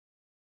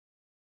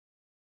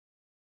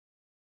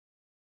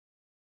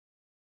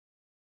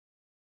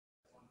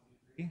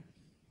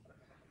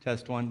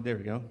Test one. There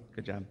we go.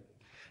 Good job.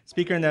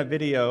 Speaker in that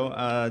video,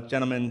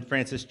 gentleman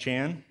Francis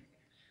Chan,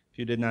 if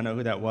you did not know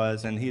who that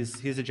was. And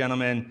he's a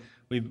gentleman,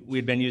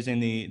 we'd been using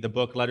the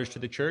book Letters to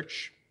the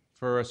Church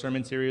for a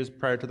sermon series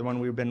prior to the one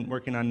we've been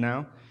working on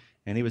now.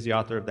 And he was the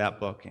author of that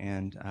book.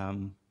 And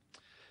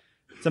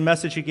it's a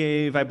message he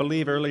gave, I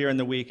believe, earlier in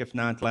the week, if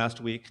not last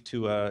week,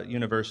 to a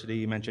university.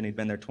 He mentioned he'd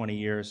been there 20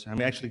 years.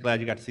 I'm actually glad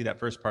you got to see that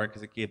first part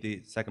because it gave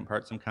the second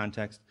part some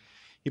context.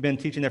 He'd been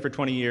teaching there for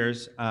 20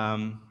 years.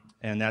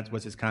 And that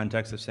was his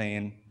context of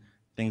saying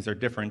things are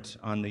different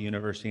on the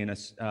university in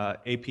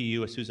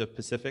APU, Azusa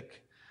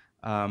Pacific.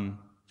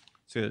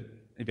 It's an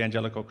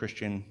evangelical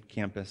Christian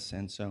campus.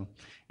 And so,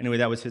 anyway,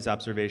 that was his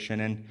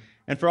observation.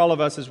 And for all of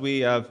us, as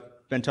we have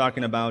been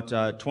talking about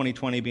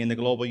 2020 being the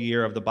global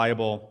year of the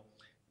Bible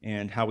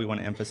and how we want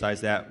to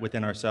emphasize that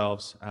within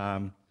ourselves,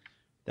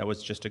 that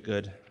was just a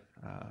good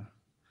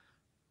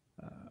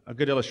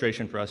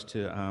illustration for us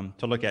to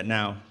look at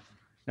now.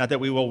 Not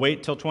that we will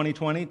wait till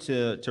 2020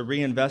 to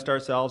reinvest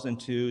ourselves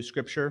into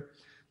Scripture,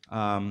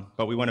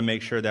 but we want to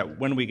make sure that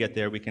when we get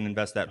there, we can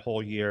invest that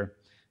whole year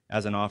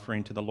as an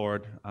offering to the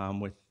Lord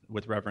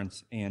with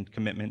reverence and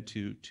commitment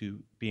to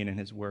being in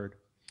His Word.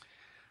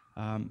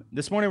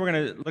 This morning, we're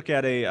going to look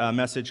at a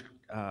message,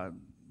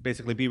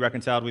 basically, Be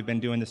Reconciled. We've been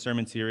doing the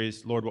sermon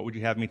series, Lord, What Would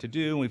You Have Me to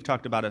Do? And we've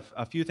talked about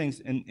a few things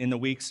in the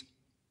weeks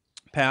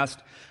past.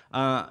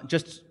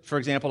 Just, for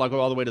example, I'll go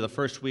all the way to the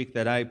first week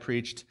that I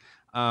preached.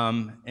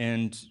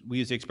 And we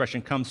use the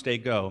expression come, stay,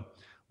 go,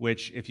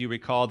 which, if you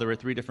recall, there were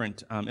three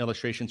different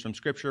illustrations from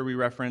Scripture we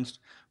referenced,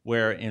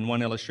 where in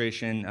one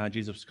illustration,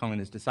 Jesus was calling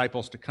his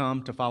disciples to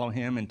come, to follow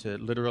him, and to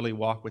literally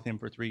walk with him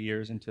for 3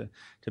 years and to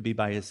be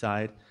by his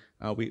side.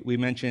 We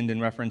mentioned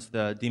and referenced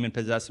the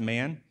demon-possessed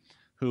man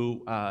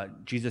who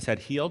Jesus had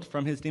healed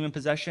from his demon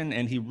possession,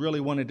 and he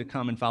really wanted to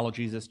come and follow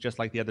Jesus just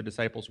like the other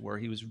disciples were.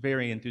 He was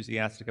very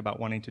enthusiastic about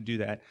wanting to do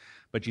that,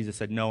 but Jesus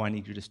said, no, I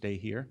need you to stay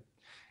here.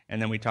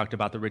 And then we talked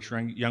about the rich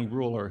young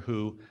ruler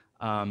who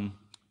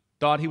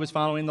thought he was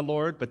following the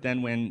Lord, but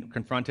then when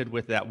confronted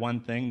with that one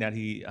thing that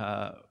he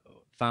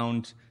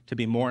found to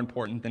be more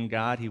important than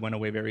God, he went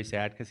away very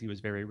sad because he was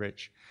very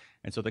rich.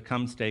 And so the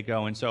come, stay,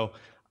 go. And so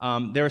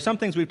there are some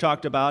things we've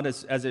talked about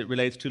as it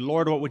relates to,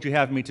 Lord, what would you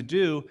have me to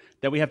do,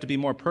 that we have to be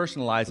more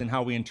personalized in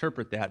how we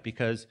interpret that,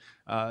 because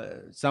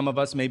some of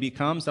us may be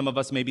come, some of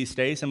us may be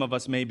stay, some of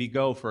us may be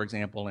go, for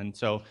example. And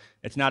so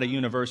it's not a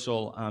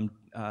universal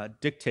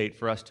dictate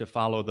for us to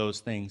follow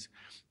those things.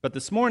 But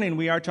this morning,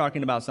 we are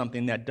talking about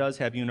something that does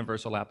have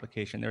universal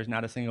application. There's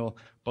not a single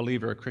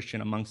believer or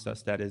Christian amongst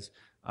us that is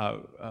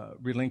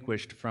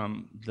relinquished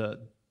from the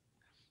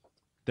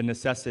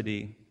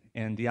necessity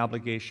and the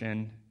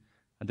obligation,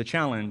 the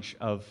challenge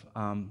of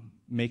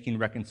making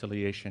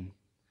reconciliation.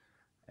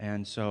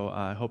 And so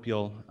I hope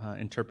you'll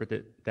interpret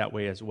it that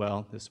way as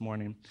well this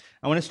morning.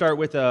 I want to start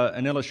with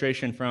an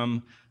illustration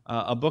from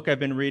a book I've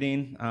been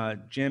reading.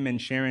 Jim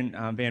and Sharon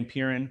Van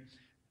Pieren,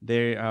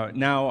 they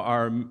now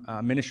are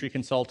ministry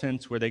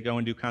consultants where they go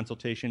and do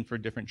consultation for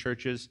different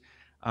churches.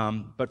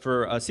 But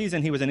for a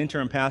season, he was an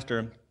interim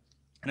pastor.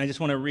 And I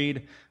just want to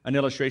read an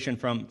illustration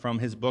from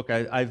his book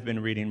I've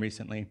been reading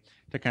recently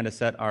to kind of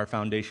set our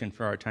foundation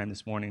for our time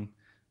this morning.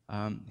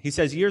 He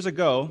says, years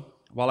ago,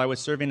 while I was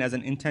serving as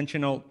an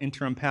intentional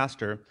interim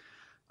pastor,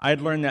 I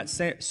had learned that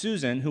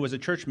Susan, who was a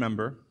church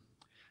member,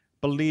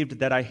 believed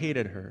that I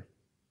hated her.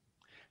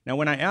 Now,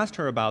 when I asked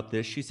her about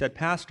this, she said,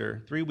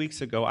 Pastor, 3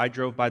 weeks ago, I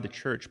drove by the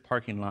church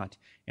parking lot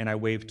and I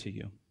waved to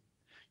you.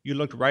 You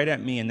looked right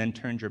at me and then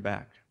turned your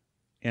back,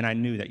 and I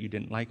knew that you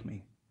didn't like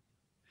me.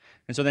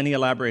 And so then he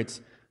elaborates,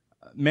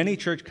 many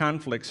church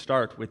conflicts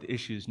start with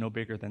issues no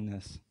bigger than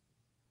this.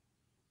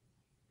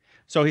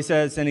 So he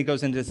says, and he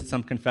goes into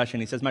some confession.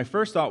 He says, my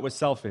first thought was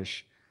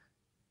selfish.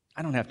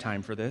 I don't have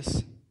time for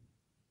this.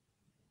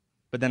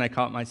 But then I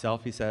caught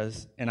myself, he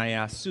says, and I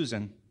asked,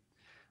 Susan,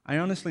 I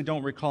honestly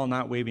don't recall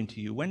not waving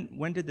to you.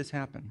 When did this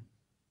happen?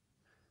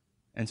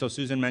 And so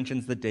Susan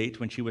mentions the date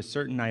when she was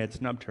certain I had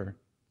snubbed her,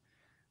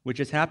 which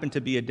has happened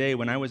to be a day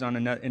when I was in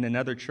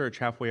another church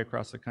halfway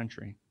across the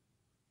country.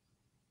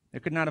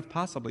 It could not have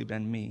possibly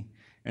been me,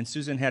 and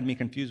Susan had me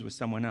confused with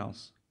someone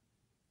else.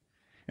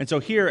 And so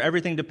here,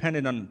 everything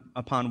depended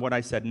upon what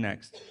I said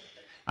next.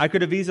 I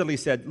could have easily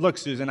said, look,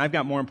 Susan, I've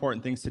got more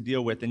important things to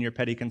deal with than your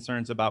petty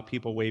concerns about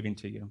people waving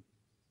to you.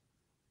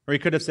 Or he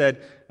could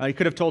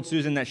have told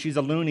Susan that she's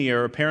a loony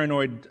or a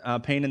paranoid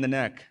pain in the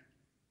neck.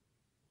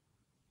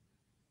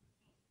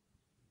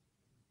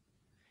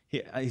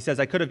 He says,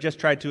 I could have just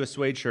tried to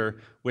assuage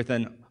her with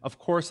of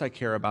course I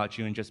care about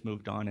you, and just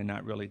moved on and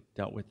not really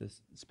dealt with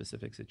this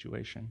specific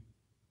situation.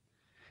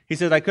 He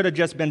said, I could have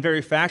just been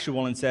very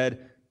factual and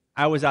said,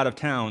 I was out of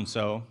town,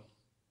 so,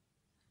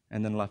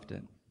 and then left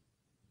it.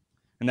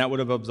 And that would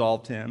have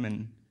absolved him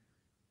and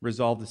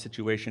resolved the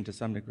situation to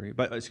some degree,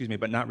 but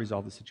not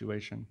resolved the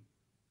situation.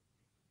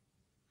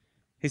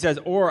 He says,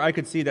 or I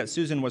could see that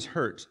Susan was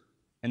hurt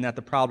and that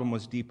the problem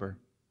was deeper.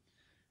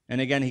 And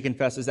again, he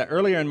confesses that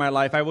earlier in my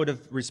life, I would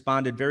have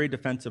responded very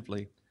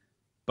defensively,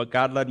 but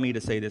God led me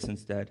to say this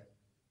instead.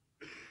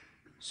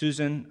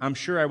 Susan, I'm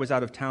sure I was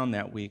out of town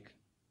that week,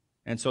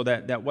 And so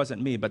that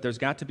wasn't me, but there's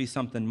got to be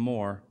something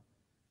more.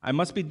 I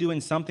must be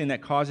doing something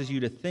that causes you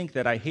to think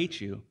that I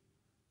hate you,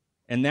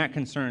 and that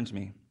concerns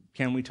me.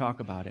 Can we talk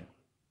about it?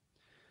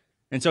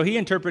 And so he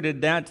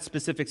interpreted that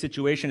specific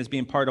situation as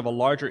being part of a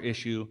larger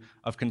issue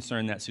of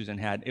concern that Susan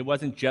had. It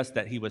wasn't just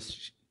that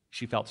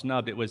she felt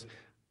snubbed. It was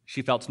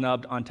she felt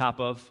snubbed on top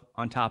of,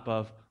 on top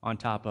of, on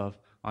top of,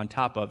 on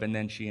top of, and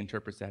then she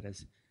interprets that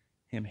as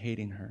him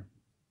hating her.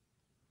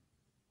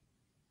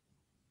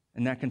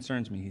 And that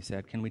concerns me, he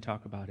said. Can we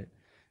talk about it?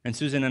 And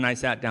Susan and I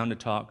sat down to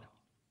talk.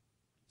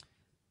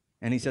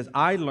 And he says,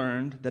 I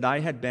learned that I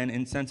had been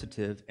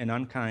insensitive and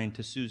unkind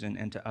to Susan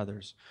and to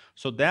others.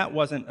 So that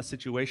wasn't a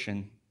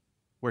situation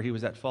where he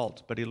was at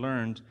fault, but he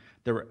learned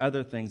there were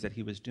other things that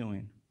he was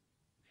doing.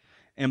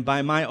 And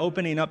by my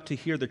opening up to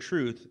hear the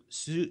truth,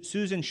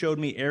 Susan showed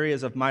me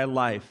areas of my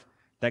life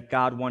that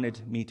God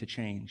wanted me to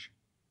change.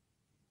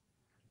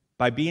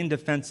 By being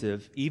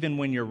defensive, even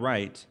when you're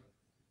right,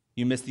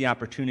 you miss the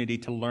opportunity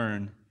to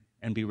learn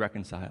and be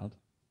reconciled.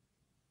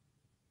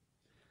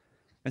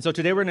 And so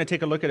today we're going to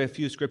take a look at a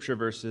few scripture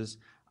verses,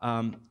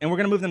 and we're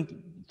going to move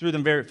through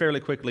them fairly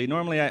quickly.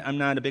 Normally, I'm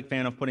not a big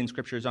fan of putting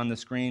scriptures on the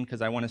screen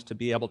because I want us to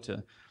be able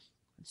to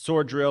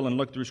sword drill and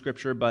look through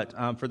scripture, but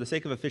for the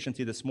sake of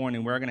efficiency this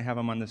morning, we're going to have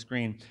them on the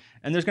screen.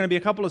 And there's going to be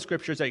a couple of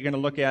scriptures that you're going to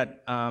look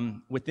at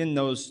within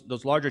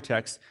those larger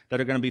texts that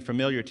are going to be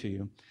familiar to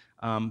you.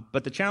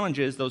 But the challenge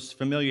is those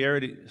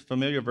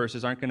familiar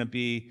verses aren't going to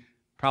be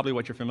probably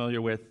what you're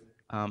familiar with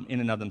in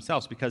and of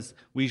themselves, because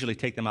we usually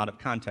take them out of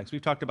context.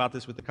 We've talked about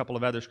this with a couple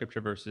of other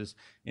scripture verses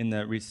in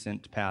the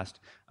recent past.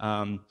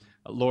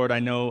 Lord, I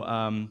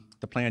know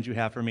the plans you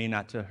have for me,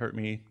 not to hurt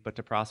me, but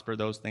to prosper,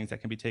 those things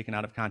that can be taken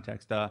out of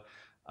context.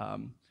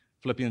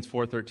 Philippians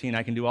 4:13,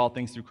 I can do all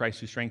things through Christ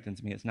who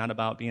strengthens me. It's not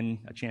about being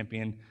a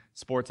champion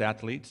sports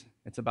athlete.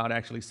 It's about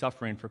actually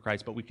suffering for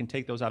Christ. But we can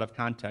take those out of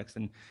context,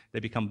 and they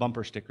become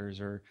bumper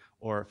stickers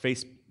or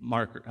face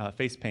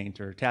paint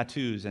or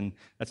tattoos, and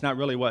that's not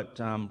really what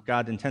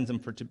God intends them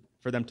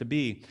for them to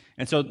be.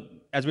 And so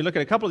as we look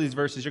at a couple of these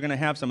verses, you're going to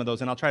have some of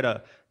those, and I'll try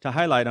to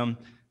highlight them,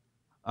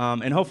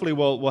 and hopefully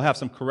we'll have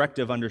some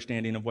corrective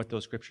understanding of what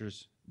those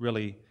scriptures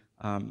really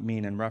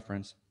mean and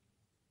reference.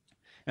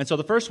 And so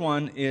the first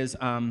one is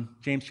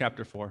James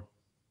chapter 4.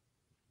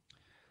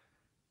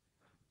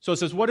 So it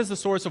says, what is the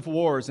source of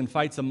wars and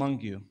fights among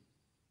you?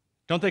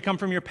 Don't they come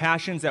from your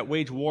passions that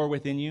wage war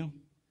within you?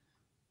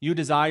 You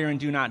desire and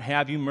do not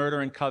have, you murder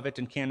and covet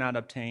and cannot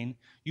obtain.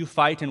 You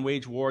fight and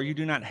wage war, you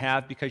do not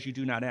have because you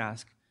do not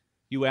ask.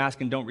 You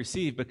ask and don't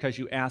receive because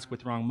you ask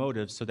with wrong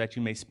motives so that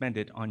you may spend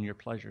it on your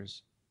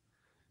pleasures.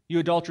 You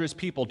adulterous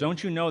people,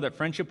 don't you know that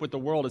friendship with the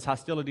world is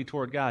hostility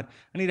toward God?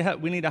 We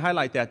need to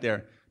highlight that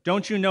there.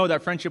 Don't you know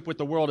that friendship with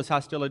the world is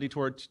hostility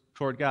toward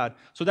God?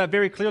 So that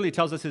very clearly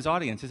tells us his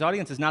audience. His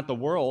audience is not the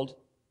world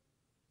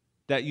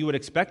that you would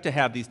expect to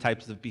have these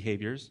types of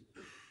behaviors.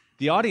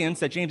 The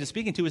audience that James is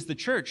speaking to is the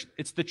church.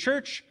 It's the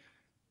church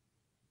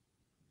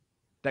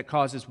that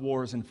causes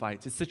wars and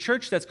fights. It's the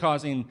church that's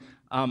causing,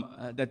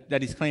 that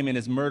he's claiming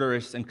is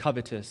murderous and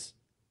covetous.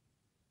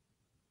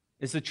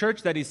 It's the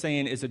church that he's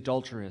saying is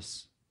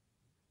adulterous.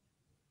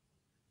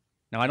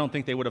 Now, I don't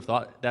think they would have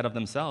thought that of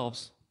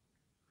themselves.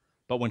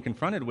 But when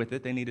confronted with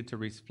it, they needed to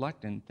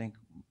reflect and think,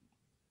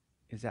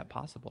 is that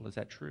possible? Is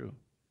that true?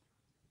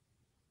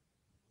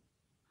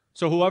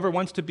 So whoever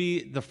wants to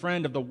be the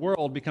friend of the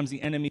world becomes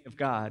the enemy of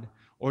God.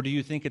 Or do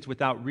you think it's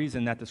without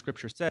reason that the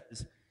scripture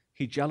says,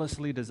 he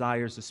jealously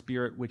desires the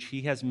Spirit which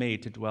he has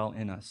made to dwell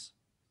in us?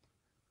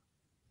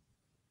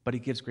 But he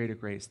gives greater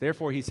grace.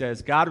 Therefore, he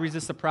says, God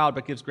resists the proud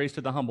but gives grace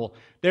to the humble.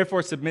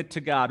 Therefore, submit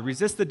to God.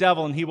 Resist the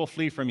devil and he will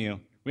flee from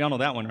you. We all know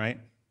that one, right?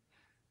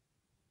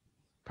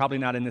 Probably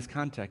not in this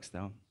context,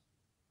 though.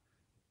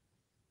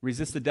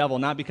 Resist the devil,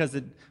 not because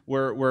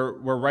we're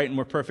right and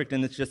we're perfect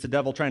and it's just the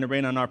devil trying to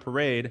rain on our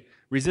parade.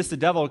 Resist the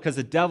devil because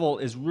the devil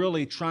is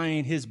really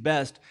trying his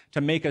best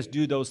to make us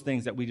do those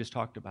things that we just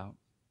talked about.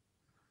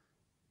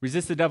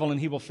 Resist the devil and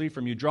he will flee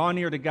from you. Draw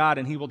near to God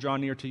and he will draw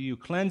near to you.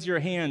 Cleanse your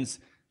hands,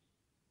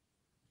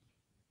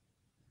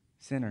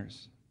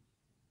 sinners,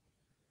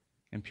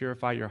 and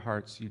purify your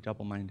hearts, you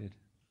double-minded.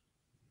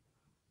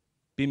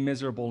 Be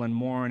miserable and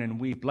mourn and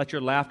weep. Let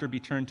your laughter be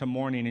turned to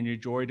mourning and your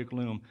joy to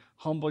gloom.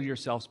 Humble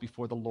yourselves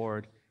before the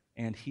Lord,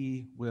 and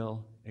he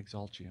will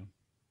exalt you.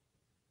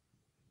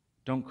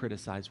 Don't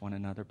criticize one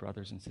another,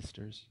 brothers and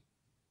sisters.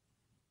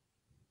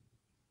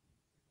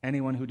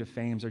 Anyone who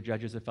defames or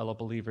judges a fellow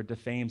believer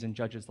defames and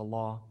judges the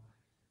law.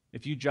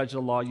 If you judge the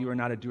law, you are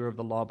not a doer of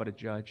the law, but a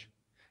judge.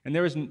 And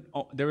there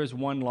is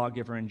one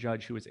lawgiver and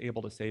judge who is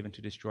able to save and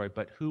to destroy.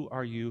 But who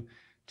are you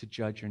to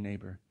judge your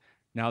neighbor?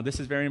 Now,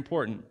 this is very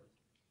important.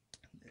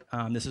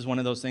 This is one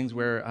of those things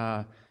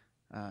where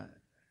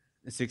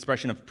it's the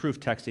expression of proof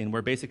texting,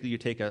 where basically you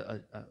take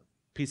a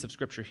piece of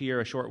scripture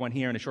here, a short one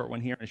here, and a short one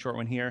here, and a short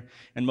one here,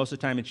 and most of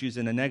the time it's used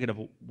in a negative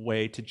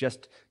way to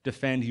just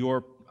defend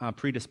your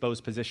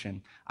predisposed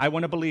position. I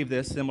want to believe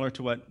this, similar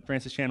to what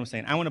Francis Chan was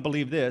saying. I want to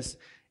believe this,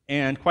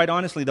 And quite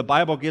honestly, the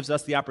Bible gives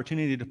us the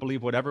opportunity to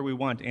believe whatever we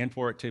want and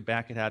for it to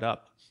back that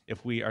up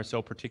if we are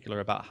so particular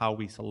about how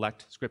we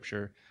select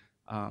Scripture.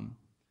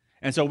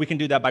 And so we can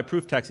do that by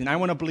proof texting. I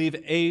want to believe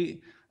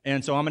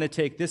and so I'm going to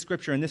take this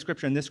Scripture and this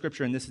Scripture and this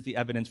Scripture, and this is the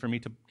evidence for me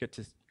to get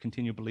to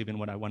continue believing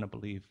what I want to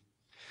believe.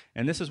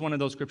 And this is one of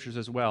those Scriptures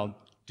as well,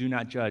 do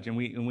not judge. And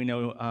we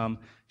know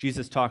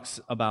Jesus talks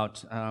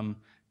about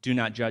do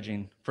not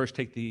judging. First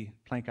take the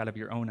plank out of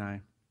your own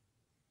eye.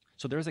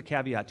 So there's a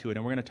caveat to it,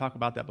 and we're going to talk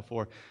about that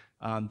before.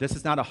 This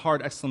is not a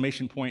hard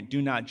exclamation point,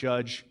 do not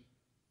judge.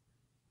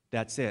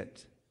 That's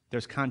it.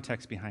 There's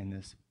context behind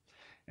this.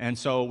 And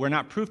so we're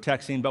not proof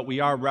texting, but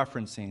we are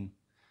referencing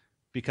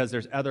because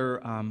there's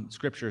other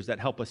scriptures that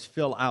help us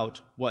fill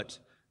out what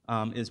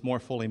is more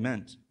fully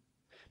meant.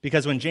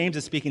 Because when James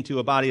is speaking to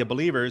a body of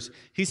believers,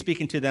 he's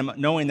speaking to them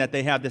knowing that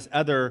they have this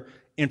other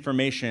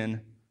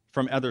information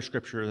from other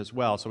scriptures as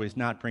well, so he's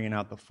not bringing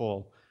out the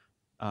full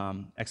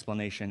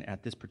explanation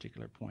at this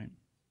particular point.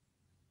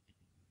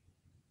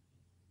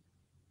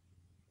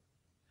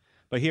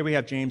 But here we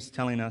have James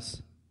telling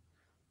us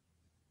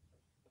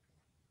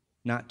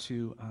not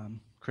to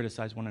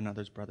criticize one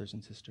another's brothers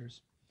and sisters.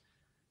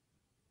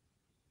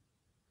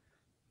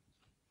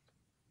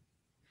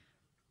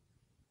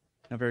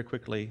 Now, very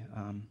quickly,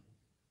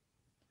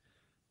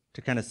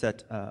 to kind of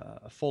set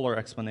a fuller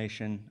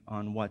explanation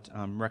on what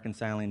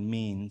reconciling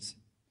means,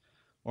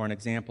 or an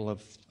example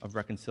of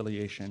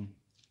reconciliation,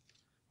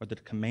 or the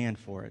command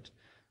for it.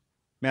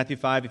 Matthew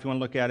 5, if you want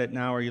to look at it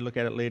now or you look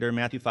at it later,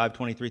 Matthew 5,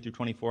 23 through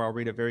 24, I'll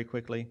read it very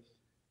quickly.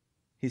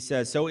 He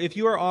says, "So if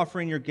you are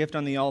offering your gift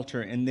on the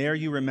altar, and there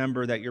you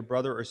remember that your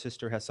brother or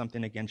sister has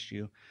something against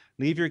you,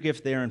 leave your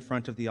gift there in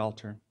front of the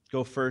altar.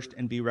 Go first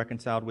and be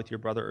reconciled with your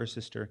brother or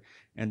sister,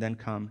 and then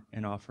come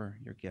and offer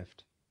your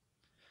gift."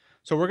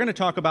 So we're going to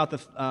talk about,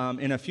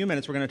 in a few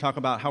minutes, we're going to talk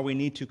about how we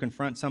need to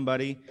confront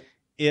somebody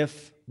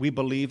if we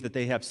believe that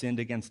they have sinned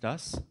against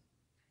us.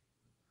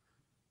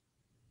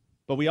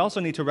 But we also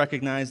need to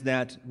recognize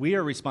that we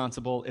are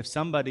responsible if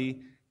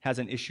somebody has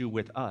an issue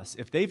with us.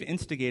 If they've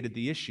instigated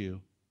the issue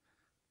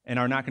and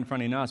are not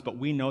confronting us, but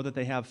we know that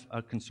they have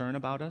a concern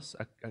about us,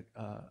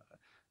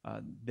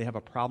 they have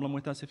a problem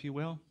with us, if you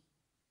will,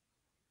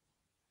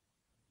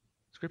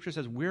 Scripture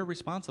says we're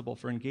responsible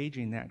for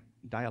engaging that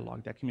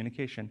dialogue, that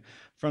communication.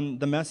 From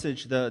the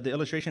message, the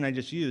illustration I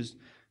just used,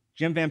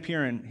 Jim Van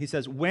Puren, he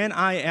says, when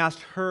I asked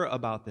her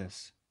about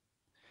this,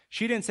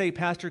 she didn't say,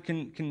 "Pastor,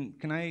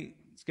 can I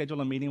schedule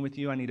a meeting with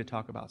you? I need to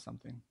talk about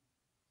something."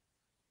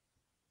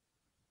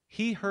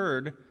 He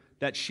heard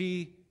that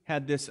she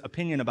had this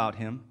opinion about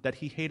him, that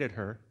he hated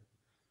her.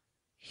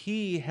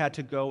 He had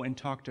to go and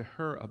talk to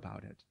her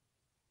about it.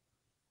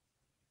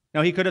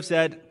 Now, he could have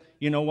said,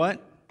 "You know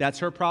what? That's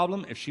her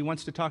problem. If she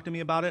wants to talk to me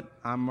about it,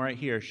 I'm right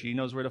here. She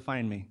knows where to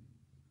find me."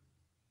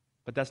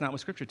 But that's not what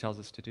Scripture tells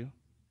us to do.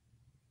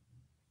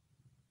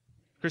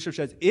 Scripture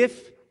says,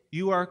 if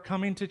you are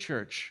coming to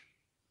church,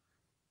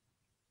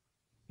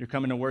 you're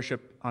coming to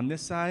worship on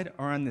this side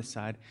or on this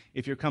side.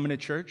 If you're coming to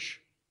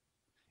church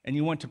and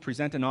you want to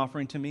present an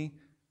offering to me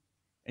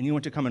and you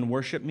want to come and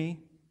worship me,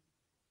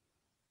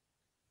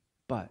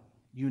 but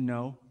you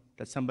know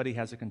that somebody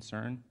has a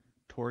concern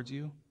towards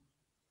you,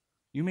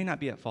 you may not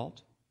be at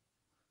fault,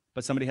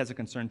 but somebody has a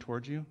concern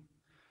towards you.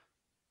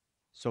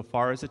 So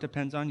far as it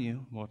depends on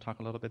you, we'll talk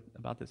a little bit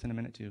about this in a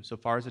minute too. So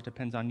far as it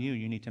depends on you,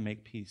 you need to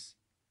make peace.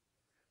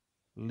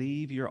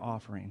 Leave your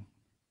offering.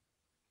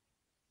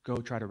 Go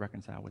try to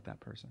reconcile with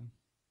that person.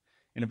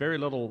 In a very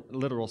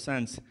literal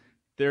sense,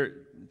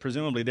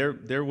 presumably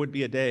there would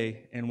be a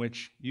day in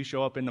which you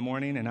show up in the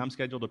morning and I'm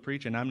scheduled to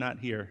preach and I'm not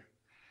here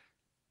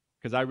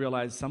because I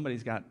realize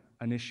somebody's got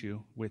an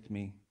issue with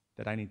me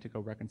that I need to go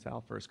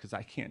reconcile first, because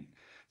I can't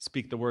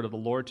speak the word of the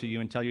Lord to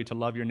you and tell you to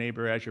love your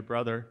neighbor as your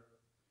brother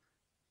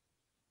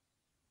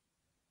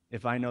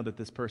if I know that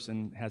this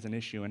person has an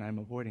issue and I'm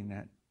avoiding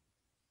that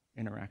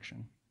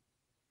interaction.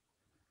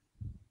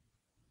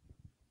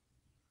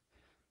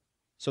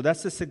 So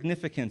that's the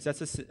significance.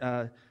 That's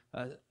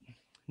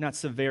not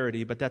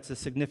severity, but that's the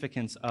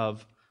significance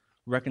of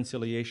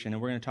reconciliation.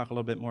 And we're going to talk a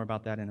little bit more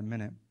about that in a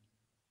minute.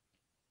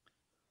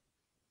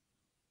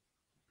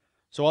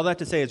 So all that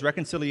to say is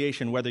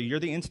reconciliation, whether you're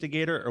the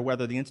instigator or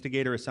whether the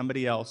instigator is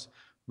somebody else,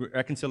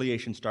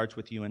 reconciliation starts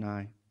with you and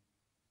I.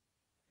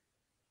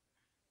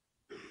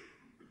 Let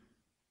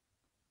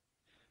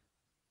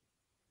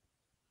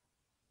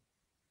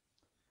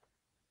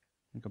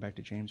me go back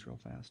to James real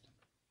fast.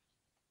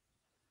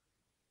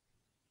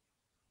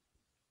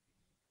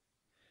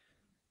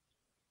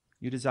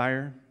 You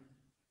desire,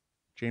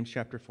 James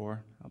chapter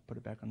 4, I'll put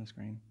it back on the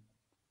screen.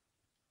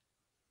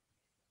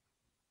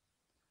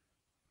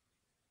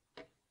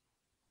 It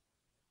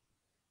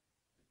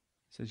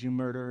says, you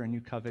murder and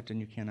you covet and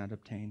you cannot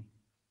obtain.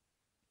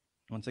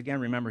 Once again,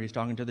 remember, he's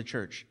talking to the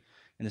church.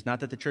 And it's not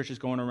that the church is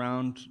going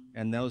around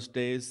in those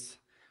days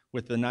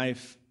with the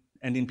knife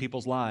ending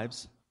people's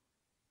lives,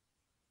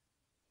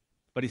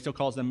 but he still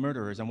calls them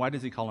murderers. And why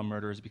does he call them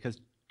murderers?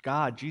 Because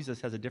God,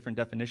 Jesus, has a different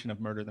definition of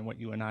murder than what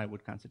you and I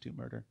would constitute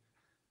murder.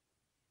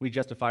 We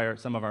justify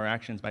some of our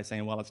actions by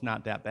saying, well, it's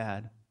not that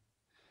bad.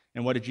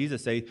 And what did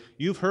Jesus say?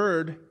 You've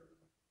heard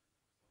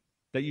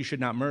that you should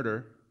not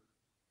murder,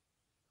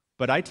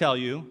 but I tell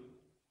you,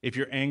 if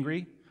you're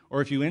angry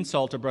or if you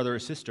insult a brother or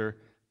sister,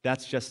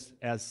 that's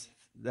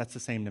the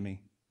same to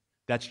me.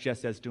 That's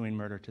just as doing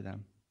murder to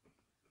them.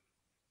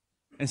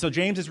 And so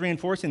James is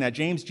reinforcing that.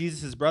 James,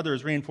 Jesus' brother,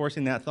 is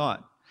reinforcing that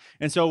thought.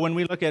 And so when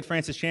we look at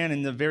Francis Chan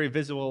in the very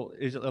visual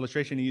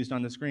illustration he used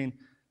on the screen,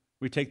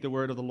 we take the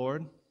word of the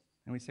Lord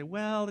and we say,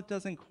 well, it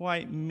doesn't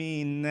quite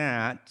mean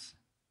that.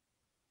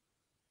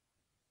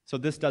 So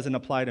this doesn't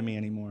apply to me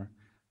anymore.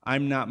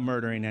 I'm not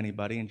murdering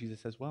anybody. And Jesus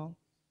says, well,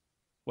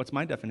 what's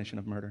my definition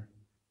of murder?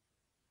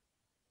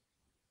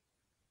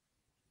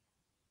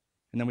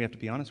 And then we have to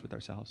be honest with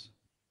ourselves.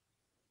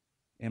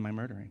 Am I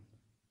murdering?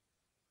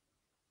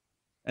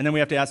 And then we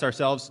have to ask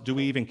ourselves, do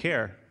we even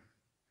care?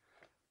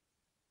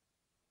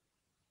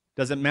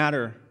 Does it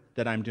matter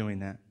that I'm doing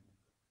that?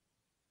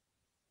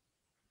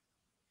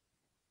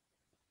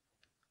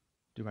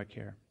 Do I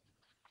care?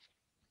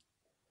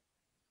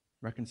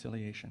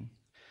 Reconciliation.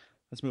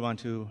 Let's move on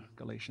to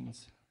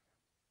Galatians.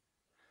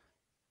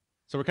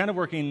 So we're kind of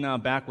working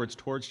backwards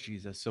towards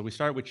Jesus. So we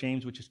start with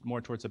James, which is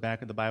more towards the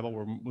back of the Bible.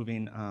 We're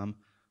moving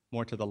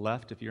more to the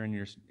left if you're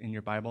in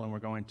your Bible, and we're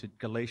going to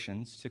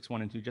Galatians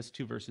 6:1 and 2, just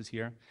 2 verses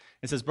here.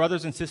 It says,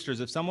 brothers and sisters,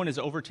 if someone is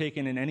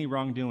overtaken in any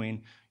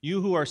wrongdoing,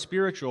 you who are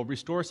spiritual,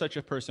 restore such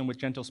a person with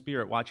gentle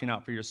spirit, watching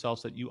out for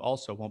yourselves that you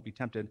also won't be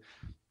tempted.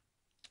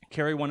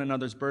 Carry one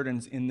another's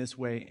burdens in this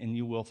way, and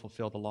you will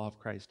fulfill the law of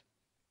Christ.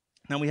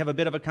 Now we have a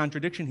bit of a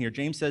contradiction here.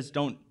 James says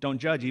don't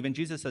judge. Even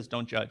Jesus says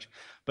don't judge.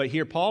 But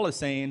here Paul is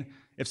saying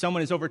if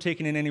someone is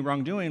overtaken in any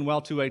wrongdoing,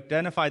 well, to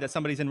identify that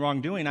somebody's in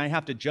wrongdoing, I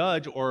have to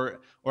judge or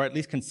at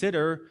least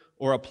consider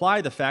or apply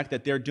the fact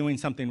that they're doing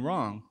something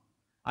wrong.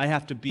 I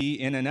have to be,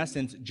 in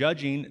essence,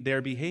 judging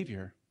their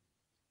behavior.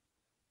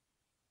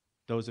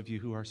 Those of you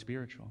who are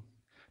spiritual.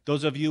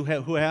 Those of you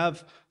who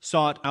have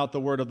sought out the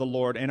word of the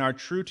Lord and are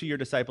true to your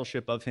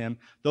discipleship of him.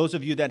 Those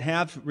of you that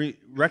have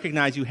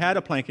recognized you had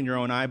a plank in your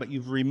own eye, but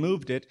you've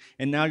removed it,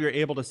 and now you're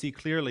able to see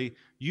clearly.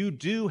 You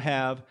do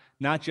have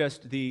not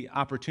just the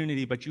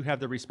opportunity, but you have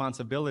the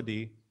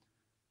responsibility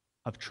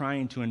of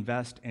trying to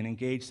invest and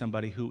engage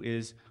somebody who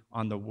is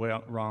on the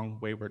wrong,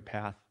 wayward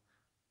path.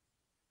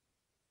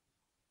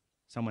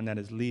 Someone that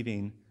is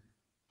leaving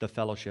the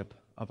fellowship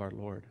of our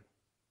Lord.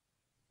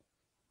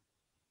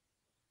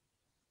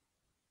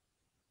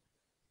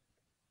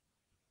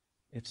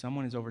 If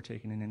someone is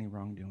overtaken in any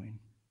wrongdoing,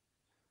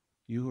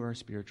 you who are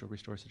spiritual,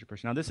 restore such a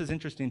person. Now, this is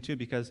interesting, too,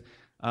 because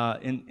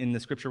in the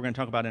scripture we're going to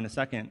talk about in a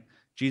second,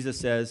 Jesus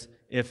says,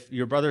 if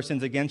your brother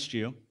sins against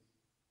you,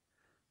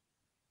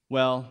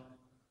 well,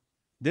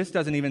 this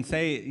doesn't even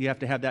say you have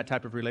to have that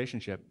type of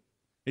relationship.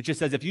 It just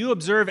says if you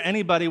observe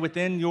anybody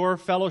within your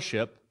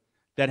fellowship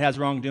that has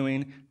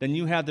wrongdoing, then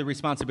you have the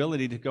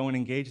responsibility to go and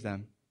engage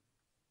them.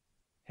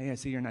 Hey, I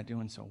see you're not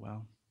doing so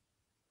well.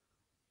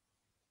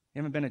 You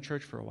haven't been at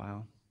church for a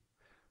while.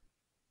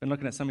 Been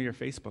looking at some of your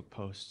Facebook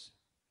posts.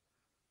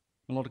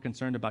 I'm a little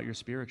concerned about your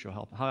spiritual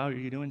health. How are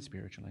you doing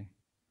spiritually?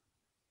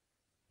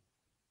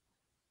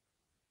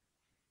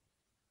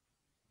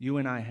 You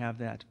and I have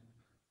that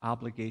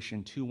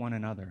obligation to one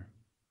another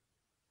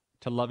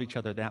to love each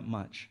other that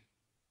much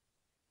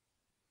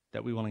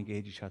that we will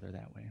engage each other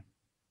that way.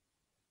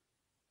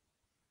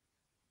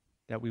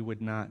 That we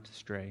would not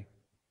stray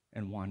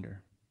and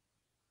wander.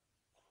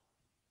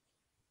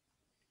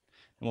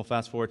 And we'll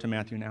fast forward to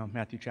Matthew now,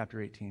 Matthew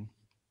chapter 18.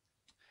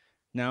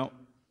 Now,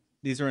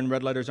 these are in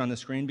red letters on the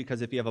screen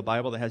because if you have a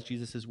Bible that has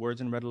Jesus'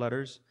 words in red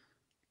letters,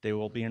 they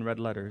will be in red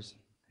letters.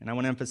 And I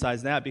want to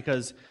emphasize that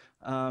because,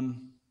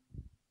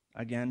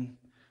 again,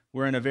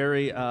 we're in a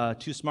very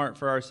too smart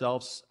for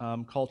ourselves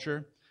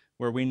culture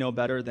where we know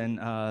better than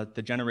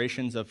the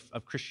generations of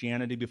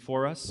Christianity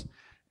before us.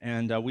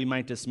 And we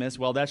might dismiss,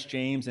 well, that's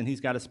James, and he's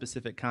got a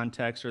specific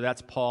context, or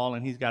that's Paul,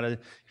 and he's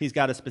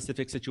got a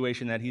specific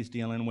situation that he's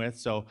dealing with,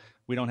 so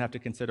we don't have to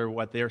consider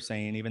what they're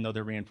saying, even though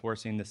they're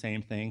reinforcing the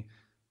same thing.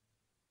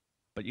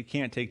 But you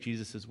can't take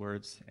Jesus'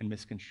 words and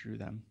misconstrue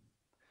them.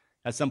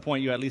 At some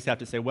point, you at least have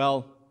to say,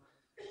 well,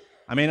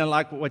 I may not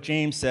like what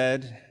James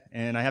said,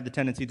 and I have the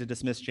tendency to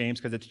dismiss James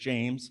because it's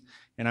James,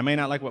 and I may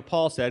not like what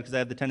Paul said because I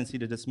have the tendency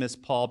to dismiss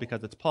Paul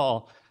because it's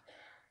Paul.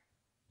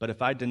 But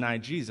if I deny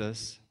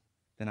Jesus,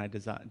 then I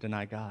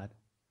deny God.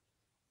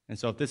 And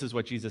so if this is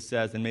what Jesus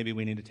says, then maybe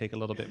we need to take a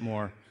little bit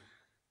more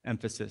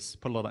emphasis,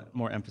 put a little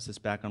more emphasis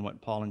back on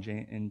what Paul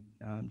and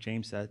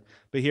James said.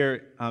 But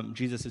here,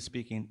 Jesus is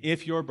speaking.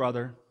 If your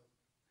brother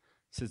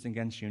sins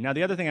against you. Now,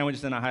 the other thing I want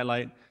to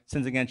highlight,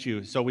 sins against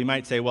you. So we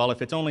might say, well,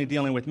 if it's only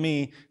dealing with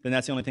me, then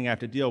that's the only thing I have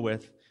to deal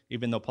with,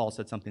 even though Paul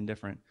said something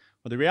different.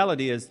 Well, the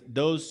reality is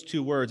those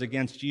two words,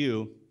 against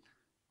you,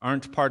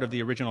 aren't part of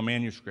the original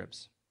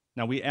manuscripts.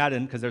 Now, we add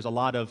in, because there's a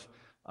lot of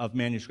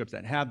manuscripts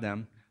that have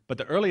them, but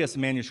the earliest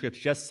manuscripts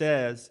just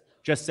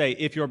say,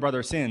 if your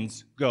brother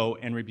sins, go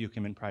and rebuke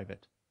him in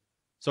private.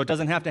 So it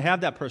doesn't have to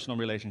have that personal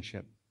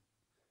relationship.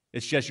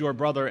 It's just your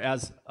brother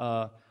as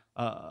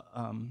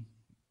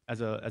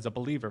as a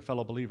believer,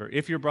 fellow believer.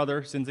 If your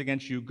brother sins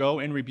against you, go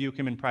and rebuke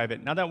him in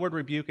private. Now that word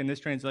rebuke in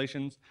this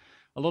translation's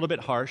a little bit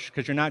harsh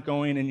because you're not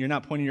going and you're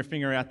not pointing your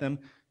finger at them.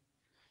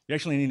 You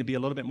actually need to be a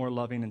little bit more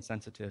loving and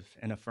sensitive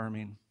and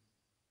affirming,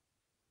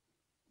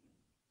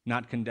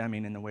 not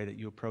condemning in the way that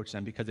you approach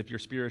them, because if you're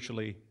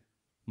spiritually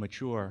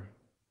mature,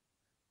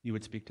 you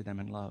would speak to them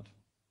in love.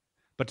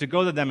 But to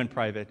go to them in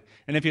private,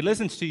 and if he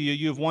listens to you,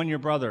 you've won your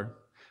brother.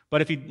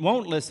 But if he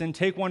won't listen,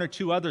 take one or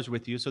two others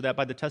with you, so that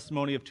by the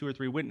testimony of 2 or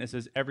 3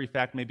 witnesses, every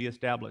fact may be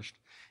established.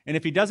 And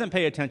if he doesn't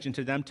pay attention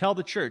to them, tell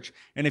the church.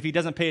 And if he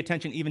doesn't pay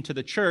attention even to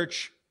the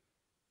church,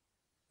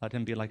 let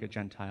him be like a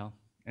Gentile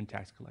and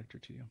tax collector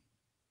to you.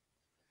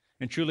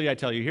 And truly I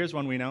tell you, here's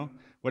one we know.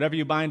 Whatever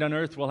you bind on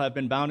earth will have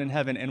been bound in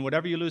heaven, and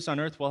whatever you loose on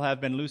earth will have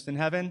been loosed in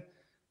heaven.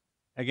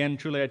 Again,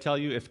 truly I tell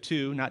you, if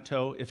two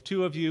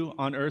of you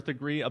on earth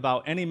agree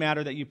about any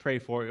matter that you pray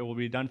for, it will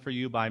be done for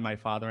you by my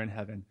Father in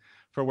heaven.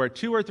 For where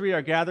 2 or 3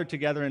 are gathered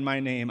together in my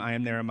name, I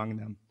am there among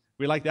them.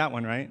 We like that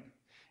one, right?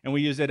 And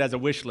we use it as a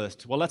wish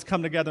list. Well, let's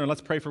come together and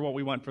let's pray for what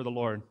we want for the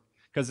Lord.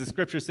 Because the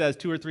scripture says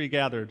 2 or 3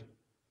 gathered.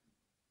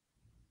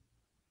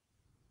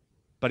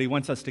 But he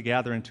wants us to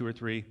gather in 2 or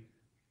 3,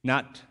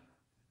 not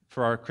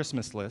for our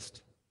Christmas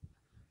list,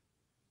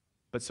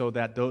 but so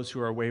that those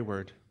who are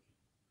wayward,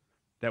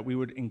 that we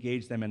would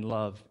engage them in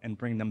love and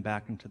bring them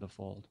back into the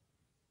fold.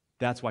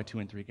 That's why 2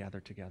 and 3 gather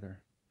together,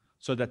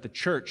 so that the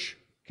church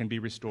can be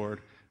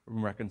restored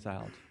and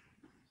reconciled.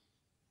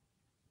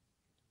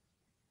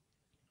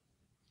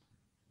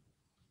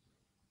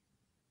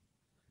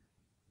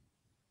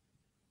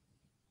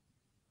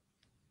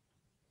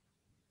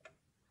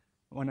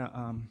 I want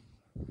to,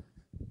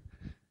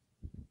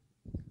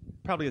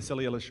 probably a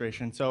silly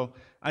illustration. So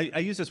I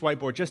use this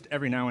whiteboard just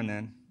every now and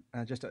then,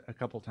 just a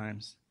couple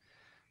times.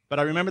 But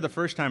I remember the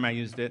first time I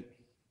used it,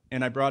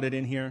 and I brought it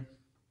in here,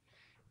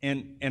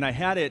 and I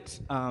had it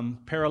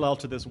parallel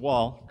to this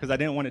wall, because I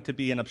didn't want it to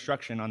be an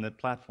obstruction on the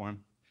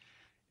platform.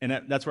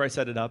 And that's where I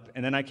set it up.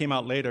 And then I came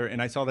out later,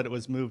 and I saw that it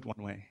was moved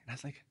one way. And I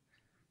was like,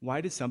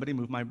 why did somebody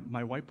move my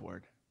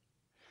whiteboard?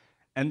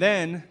 And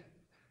then,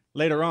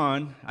 later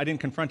on, I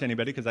didn't confront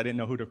anybody, because I didn't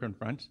know who to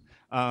confront.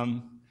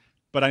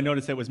 But I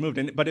noticed it was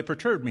moved. But it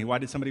perturbed me. Why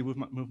did somebody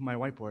move my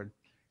whiteboard?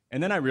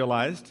 And then I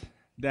realized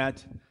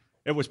that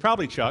it was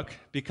probably Chuck,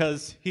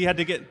 because he had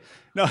to get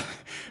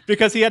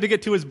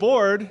to his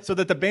board so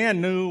that the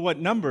band knew what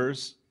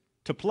numbers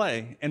to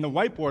play, and the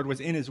whiteboard was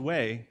in his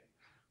way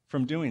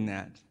from doing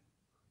that.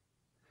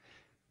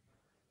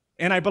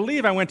 And I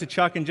believe I went to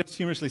Chuck and just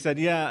humorously said,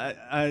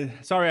 "Yeah,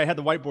 sorry, I had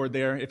the whiteboard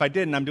there. If I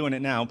didn't, I'm doing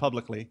it now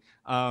publicly."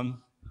 And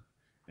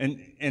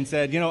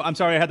said, "I'm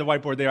sorry, I had the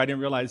whiteboard there. I didn't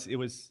realize it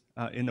was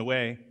in the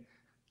way."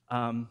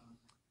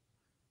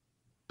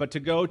 But to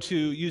go to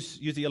use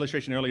the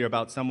illustration earlier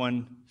about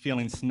someone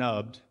feeling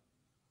snubbed,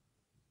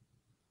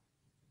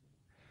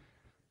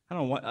 I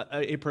don't know,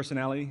 a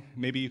personality,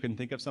 maybe you can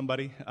think of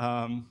somebody,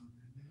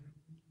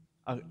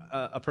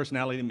 a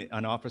personality,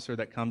 an officer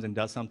that comes and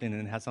does something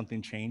and has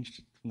something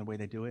changed from the way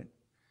they do it.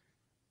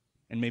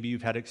 And maybe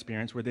you've had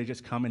experience where they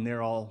just come and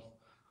they're all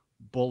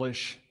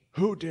bullish.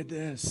 Who did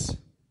this?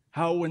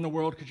 How in the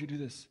world could you do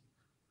this?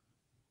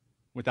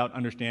 Without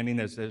understanding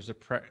there's a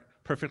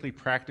perfectly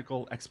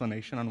practical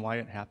explanation on why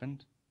it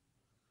happened.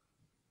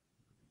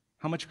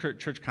 How much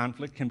church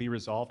conflict can be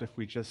resolved if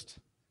we just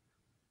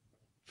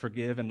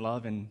forgive and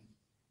love and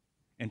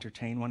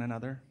entertain one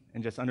another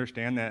and just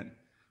understand that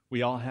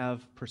we all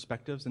have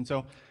perspectives? And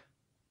so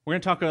we're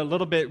going to talk a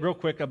little bit real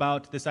quick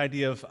about this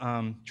idea of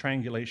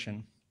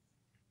triangulation.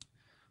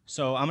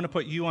 So I'm going to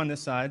put you on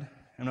this side, and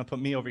I'm going to put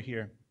me over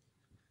here.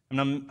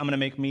 And I'm going to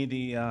make me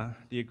the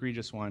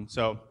egregious one.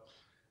 So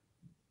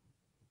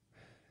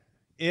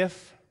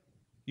if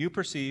you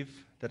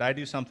perceive that I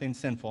do something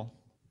sinful,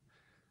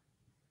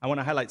 I want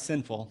to highlight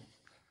sinful,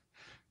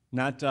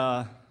 not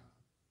out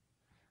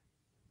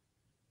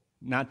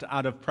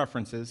of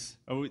preferences.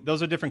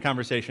 Those are different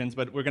conversations,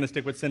 but we're going to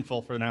stick with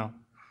sinful for now.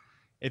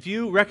 If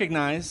you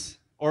recognize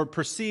or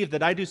perceive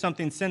that I do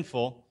something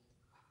sinful,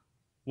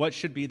 what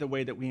should be the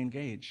way that we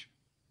engage?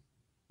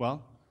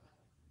 Well,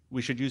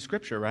 we should use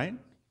Scripture, right?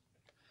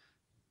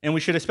 And we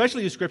should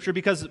especially use Scripture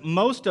because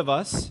most of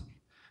us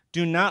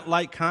do not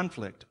like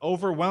conflict.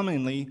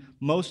 Overwhelmingly,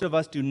 most of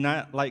us do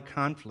not like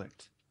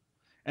conflict.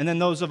 And then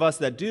those of us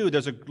that do,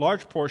 there's a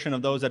large portion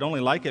of those that only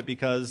like it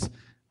because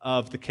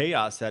of the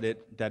chaos that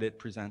it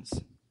presents.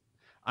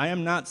 I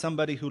am not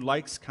somebody who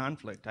likes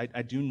conflict.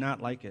 I do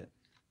not like it.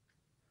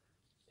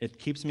 It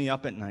keeps me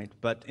up at night.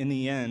 But in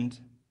the end,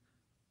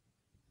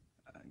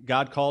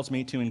 God calls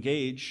me to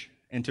engage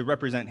and to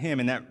represent Him,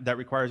 and that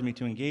requires me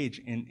to engage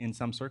in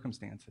some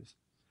circumstances.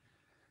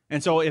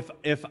 And so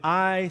if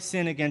I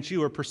sin against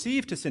you or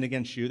perceive to sin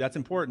against you, that's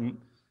important.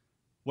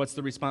 What's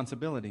the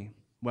responsibility?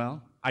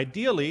 Well,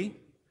 ideally,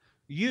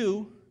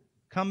 you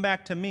come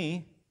back to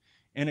me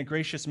in a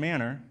gracious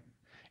manner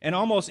and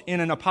almost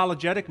in an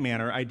apologetic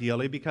manner,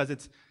 ideally,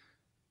 because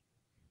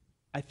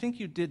I think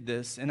you did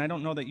this, and I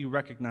don't know that you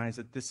recognize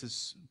that this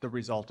is the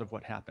result of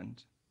what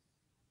happened.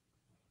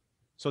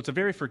 So it's a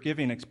very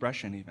forgiving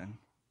expression even.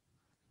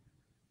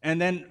 And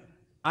then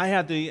I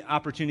have the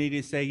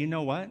opportunity to say, you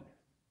know what?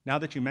 Now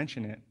that you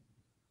mention it,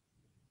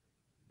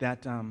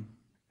 that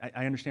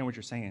I understand what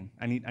you're saying.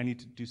 I need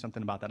to do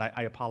something about that.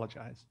 I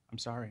apologize. I'm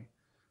sorry.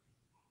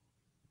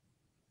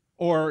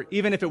 Or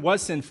even if it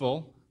was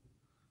sinful,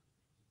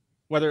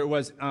 whether it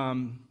was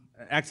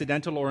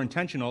accidental or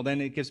intentional,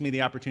 then it gives me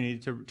the opportunity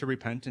to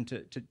repent and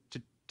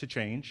to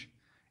change.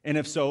 And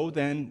if so,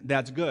 then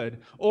that's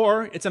good.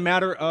 Or it's a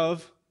matter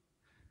of,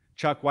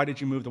 Chuck, why did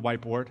you move the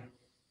whiteboard?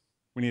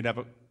 We need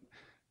to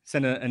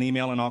send an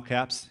email in all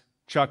caps.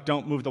 Chuck,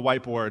 don't move the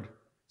whiteboard.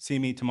 See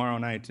me tomorrow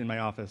night in my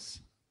office.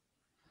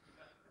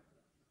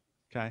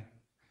 Okay?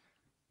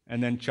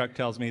 And then Chuck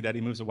tells me that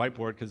he moves the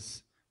whiteboard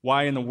because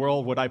why in the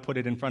world would I put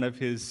it in front of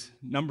his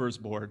numbers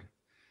board?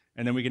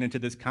 And then we get into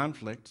this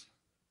conflict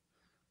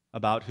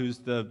about who's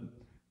the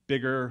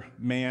bigger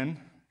man,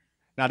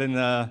 not in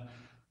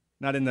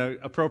the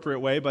appropriate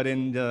way, but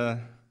in the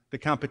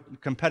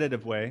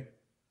competitive way.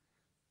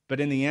 But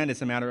in the end,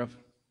 it's a matter of,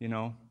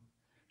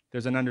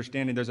 there's an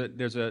understanding,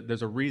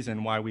 there's a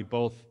reason why we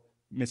both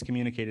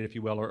miscommunicated, if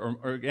you will, or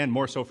again,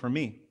 more so for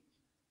me.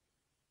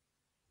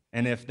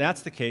 And if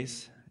that's the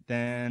case,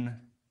 then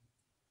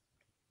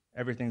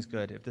everything's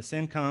good. If the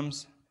sin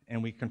comes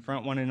and we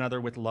confront one another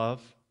with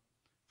love,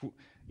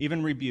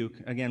 even rebuke,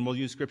 again, we'll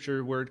use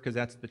Scripture word because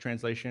that's the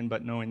translation,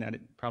 but knowing that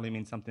it probably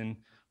means something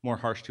more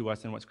harsh to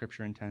us than what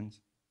Scripture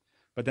intends.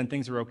 But then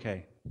things are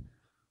okay.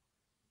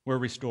 We're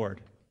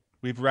restored.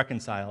 We've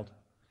reconciled.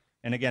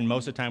 And again,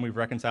 most of the time we've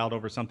reconciled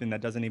over something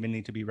that doesn't even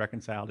need to be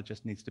reconciled. It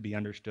just needs to be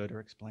understood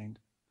or explained.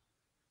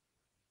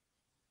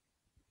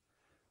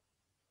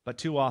 But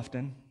too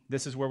often,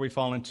 this is where we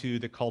fall into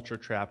the culture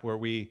trap, where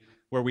we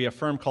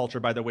affirm culture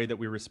by the way that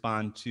we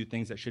respond to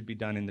things that should be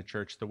done in the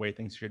church, the way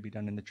things should be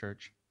done in the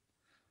church.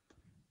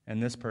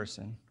 And this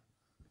person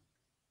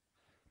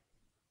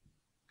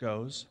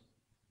goes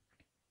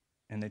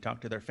and they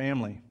talk to their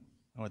family,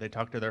 or they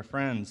talk to their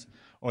friends,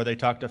 or they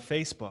talk to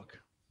Facebook.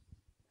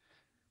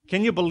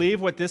 Can you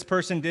believe what this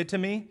person did to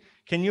me?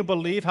 Can you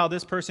believe how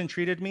this person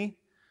treated me?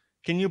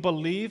 Can you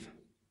believe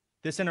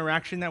this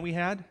interaction that we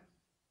had?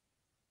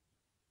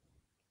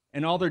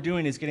 And all they're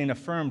doing is getting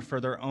affirmed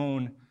for their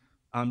own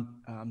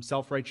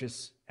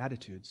self-righteous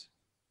attitudes.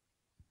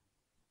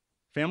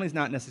 Family's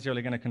not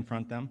necessarily going to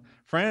confront them.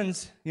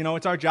 Friends,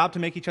 it's our job to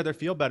make each other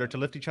feel better, to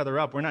lift each other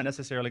up. We're not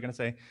necessarily going to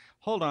say,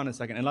 hold on a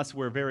second, unless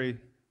we're very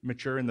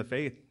mature in the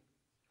faith.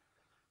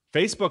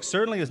 Facebook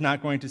certainly is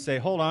not going to say,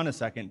 hold on a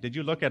second, did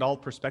you look at all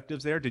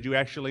perspectives there?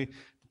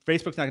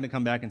 Facebook's not going to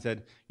come back and say,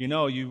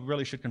 you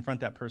really should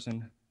confront that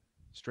person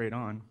straight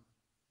on.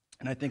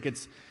 And I think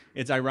it's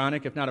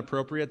ironic, if not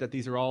appropriate, that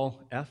these are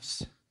all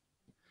Fs,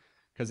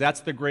 because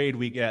that's the grade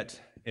we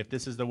get if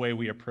this is the way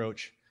we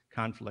approach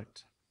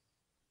conflict.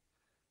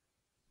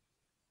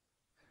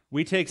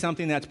 We take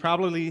something that's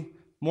probably,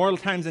 more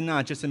times than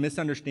not, just a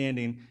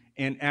misunderstanding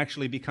and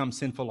actually become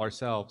sinful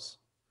ourselves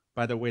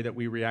by the way that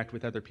we react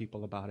with other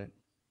people about it.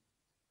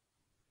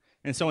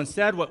 And so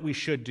instead, what we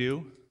should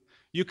do,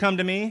 you come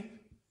to me,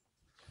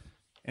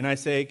 and I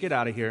say, get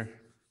out of here.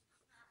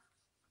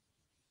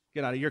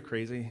 Get out of here, you're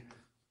crazy.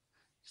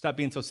 Stop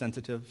being so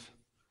sensitive.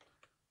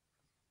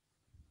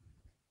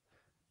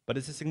 But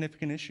it's a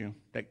significant issue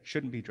that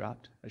shouldn't be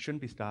dropped, that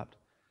shouldn't be stopped.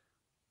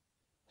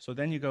 So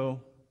then you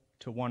go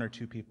to one or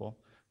two people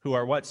who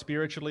are what?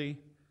 Spiritually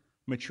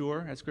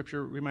mature, as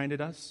Scripture reminded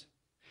us.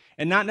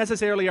 And not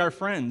necessarily our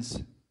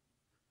friends.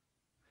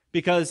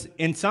 Because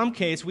in some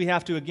case, we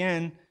have to,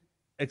 again,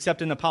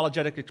 accept an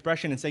apologetic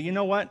expression and say, you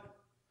know what?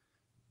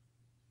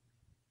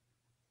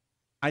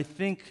 I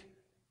think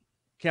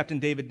Captain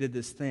David did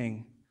this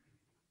thing.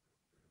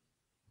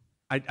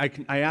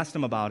 I asked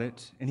him about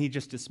it, and he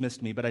just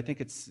dismissed me, but I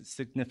think it's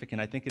significant.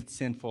 I think it's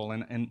sinful,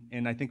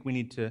 and I think we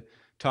need to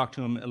talk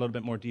to him a little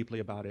bit more deeply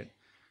about it.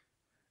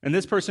 And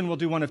this person will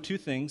do one of two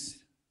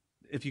things.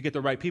 If you get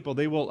the right people,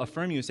 they will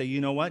affirm you and say,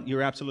 you know what,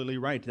 you're absolutely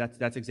right.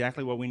 That's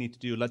exactly what we need to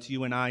do. Let's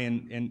you and I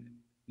and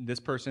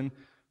this person,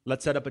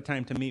 let's set up a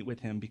time to meet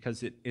with him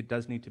because it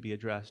does need to be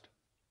addressed.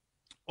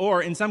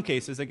 Or in some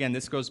cases, again,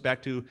 this goes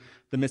back to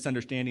the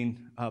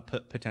misunderstanding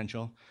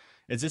potential,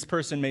 is this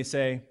person may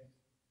say,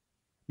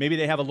 maybe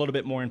they have a little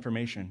bit more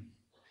information.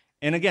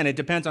 And again, it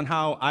depends on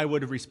how I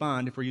would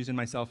respond if we're using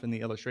myself in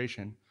the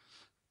illustration.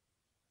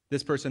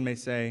 This person may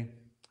say,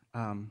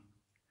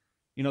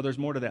 there's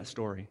more to that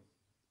story.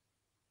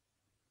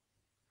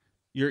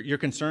 Your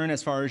concern,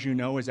 as far as you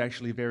know, is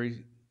actually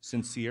very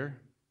sincere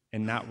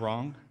and not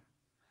wrong,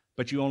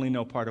 but you only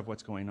know part of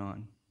what's going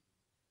on.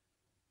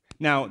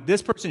 Now,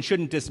 this person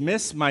shouldn't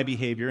dismiss my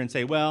behavior and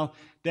say, well,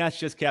 that's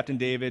just Captain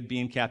David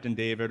being Captain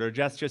David, or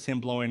that's just him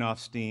blowing off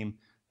steam.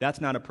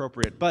 That's not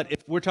appropriate. But if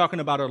we're talking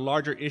about a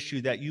larger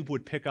issue that you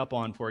would pick up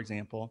on, for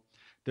example,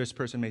 this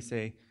person may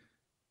say,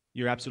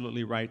 you're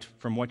absolutely right.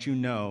 From what you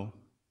know,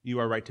 you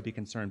are right to be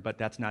concerned, but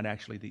that's not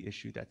actually the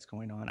issue that's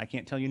going on. I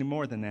can't tell you any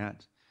more than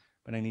that,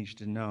 but I need you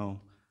to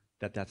know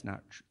that that's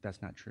not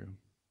true.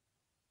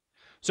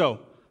 So,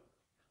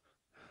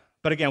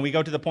 but again, we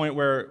go to the point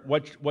where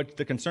what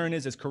the concern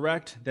is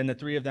correct, then the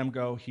three of them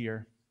go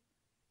here,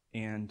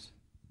 and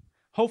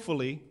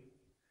Hopefully,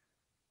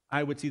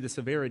 I would see the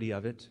severity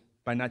of it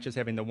by not just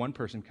having the one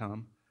person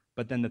come,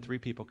 but then the three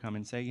people come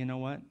and say, you know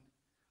what?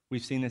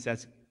 We've seen this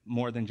as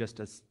more than just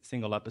a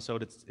single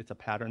episode. It's a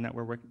pattern that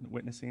we're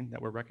witnessing,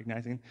 that we're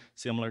recognizing,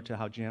 similar to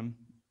how Jim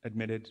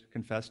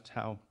confessed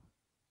how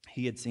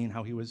he had seen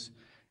how he was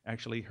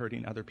actually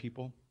hurting other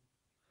people.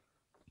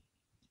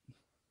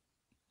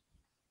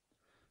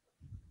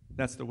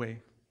 That's the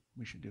way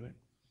we should do it.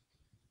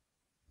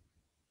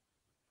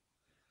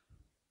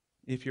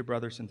 If your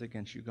brother sins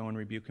against you, go and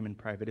rebuke him in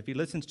private. If he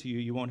listens to you,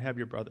 you won't have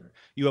your brother.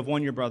 You have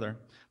won your brother.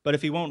 But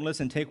if he won't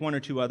listen, take one or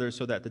two others,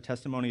 so that the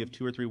testimony of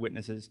two or three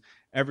witnesses,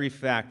 every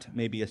fact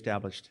may be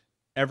established.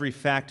 Every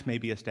fact may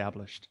be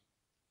established.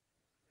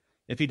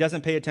 If he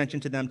doesn't pay attention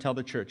to them, tell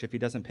the church. If he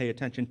doesn't pay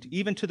attention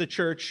even to the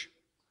church,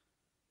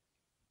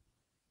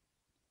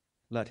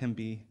 let him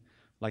be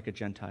like a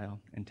Gentile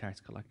and tax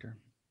collector.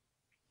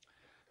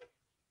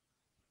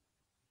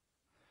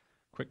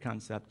 Quick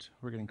concept.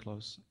 We're getting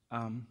close.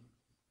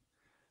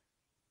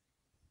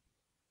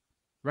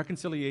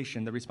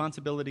 Reconciliation, the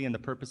responsibility and the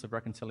purpose of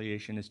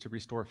reconciliation is to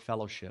restore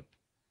fellowship,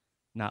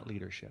 not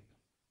leadership.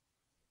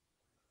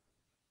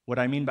 What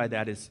I mean by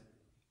that is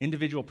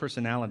individual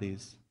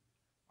personalities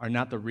are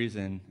not the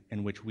reason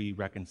in which we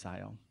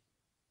reconcile.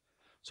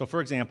 So,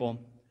 for example,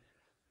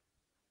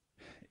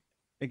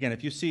 again,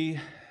 if you see,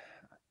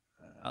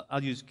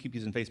 I'll keep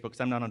using Facebook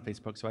because I'm not on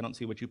Facebook, so I don't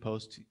see what you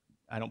post.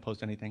 I don't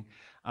post anything.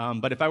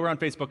 But if I were on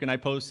Facebook and I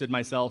posted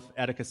myself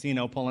at a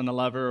casino pulling a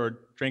lever or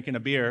drinking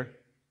a beer,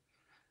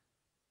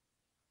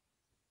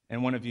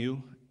 and one of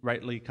you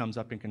rightly comes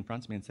up and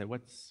confronts me and says,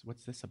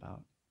 what's this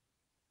about?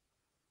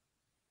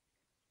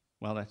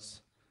 Well,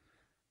 that's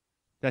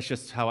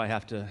just how I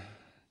have to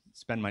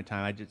spend my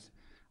time.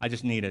 I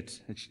just need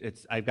it.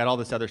 I've got all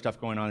this other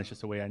stuff going on. It's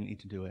just the way I need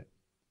to do it.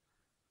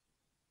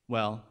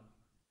 Well,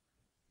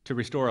 to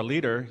restore a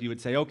leader, you would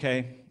say,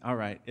 okay, all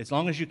right, as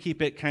long as you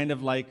keep it kind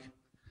of like,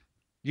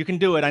 you can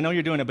do it, I know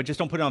you're doing it, but just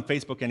don't put it on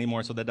Facebook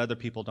anymore so that other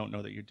people don't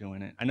know that you're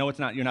doing it. I know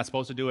you're not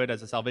supposed to do it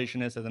as a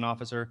salvationist, as an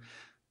officer,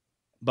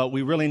 but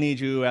we really need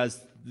you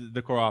as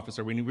the core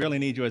officer. We really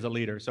need you as a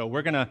leader. So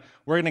we're gonna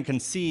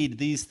concede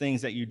these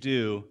things that you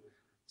do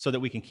so that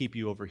we can keep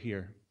you over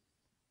here.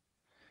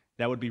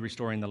 That would be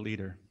restoring the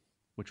leader,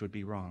 which would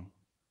be wrong.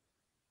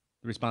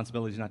 The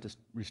responsibility is not to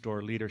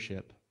restore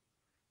leadership,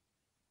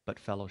 but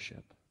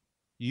fellowship.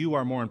 You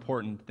are more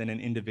important than an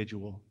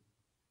individual.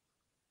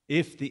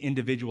 If the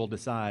individual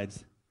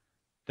decides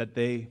that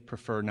they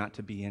prefer not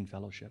to be in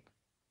fellowship.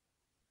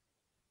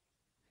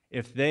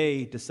 If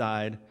they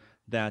decide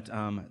that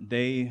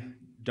they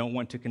don't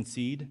want to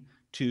concede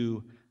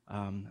to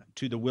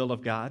the will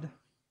of God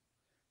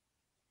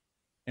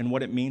and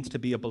what it means to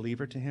be a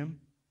believer to Him,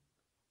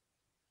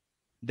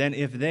 then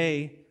if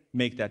they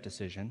make that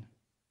decision,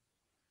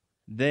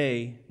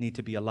 they need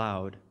to be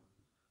allowed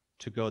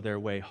to go their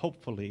way,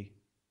 hopefully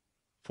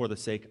for the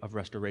sake of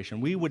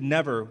restoration.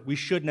 We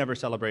should never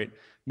celebrate.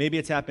 Maybe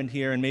it's happened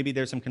here, and maybe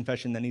there's some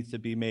confession that needs to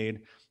be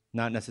made,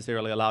 not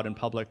necessarily allowed in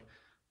public.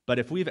 But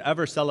if we've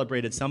ever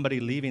celebrated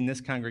somebody leaving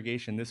this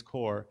congregation, this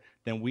core,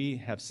 then we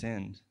have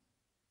sinned.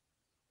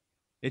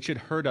 It should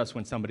hurt us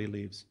when somebody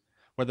leaves,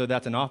 whether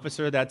that's an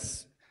officer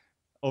that's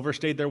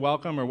overstayed their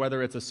welcome or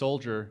whether it's a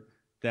soldier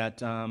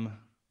that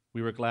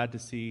we were glad to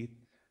see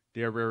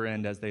their rear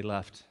end as they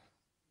left.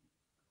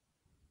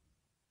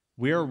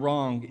 We are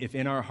wrong if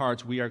in our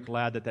hearts we are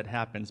glad that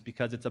happens,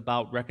 because it's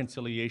about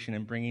reconciliation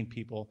and bringing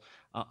people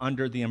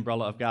under the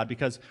umbrella of God.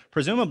 Because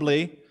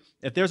presumably,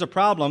 if there's a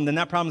problem, then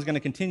that problem is going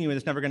to continue and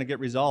it's never going to get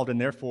resolved,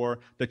 and therefore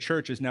the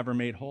church is never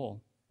made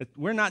whole.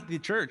 We're not the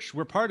church.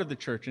 We're part of the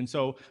church, and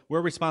so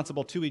we're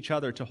responsible to each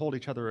other to hold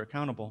each other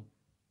accountable.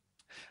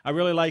 I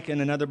really like in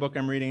another book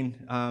I'm reading,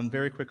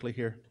 very quickly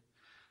here,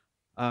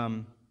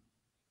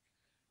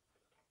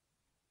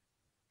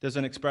 there's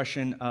an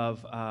expression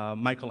of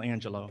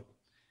Michelangelo.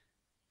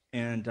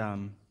 And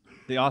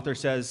the author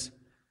says,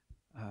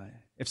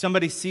 if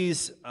somebody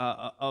sees,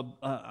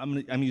 I'm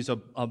going to use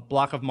a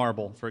block of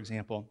marble, for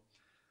example.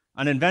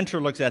 An inventor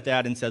looks at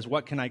that and says,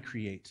 what can I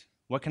create?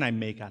 What can I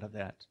make out of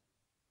that?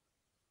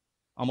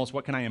 Almost,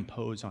 what can I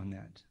impose on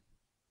that?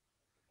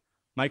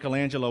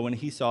 Michelangelo, when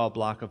he saw a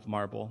block of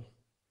marble,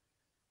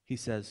 he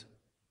says,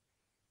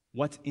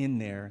 what's in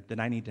there that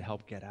I need to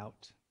help get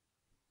out?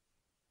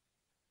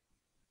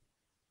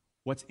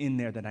 What's in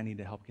there that I need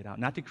to help get out?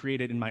 Not to create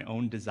it in my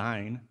own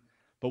design,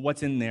 but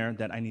what's in there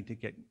that I need to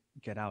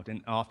get out?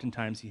 And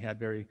oftentimes he had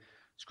very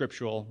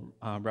scriptural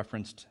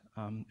referenced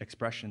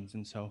expressions.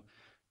 And so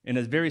in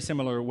a very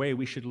similar way,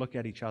 we should look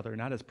at each other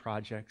not as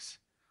projects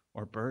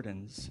or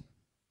burdens,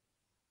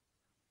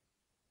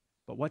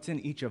 but what's in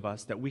each of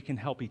us that we can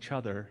help each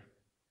other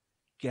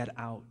get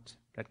out,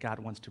 that God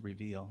wants to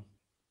reveal.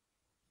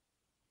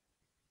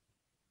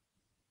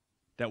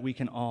 That we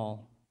can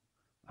all,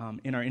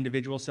 in our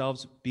individual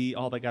selves, be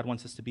all that God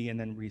wants us to be, and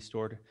then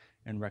restored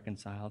and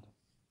reconciled.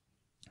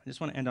 I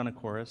just want to end on a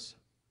chorus,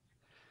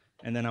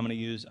 and then I'm going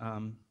to use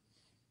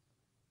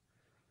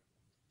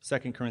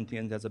 2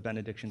 Corinthians as a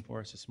benediction for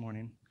us this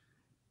morning.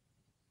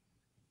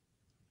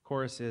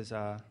 Chorus is,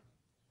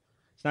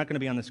 It's not going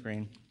to be on the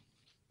screen.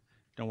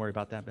 Don't worry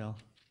about that, Bill.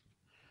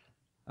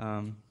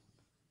 I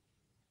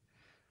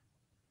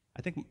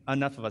think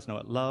enough of us know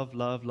it. Love,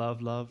 love,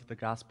 love, love. The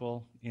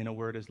gospel in a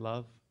word is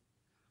love.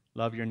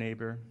 Love your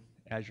neighbor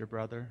as your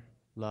brother.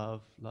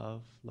 Love,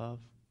 love, love.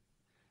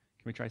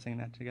 Can we try singing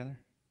that together?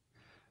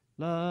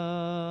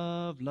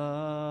 Love,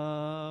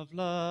 love,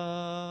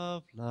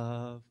 love,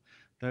 love.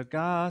 The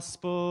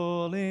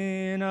gospel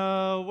in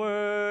a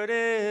word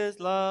is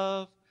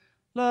love.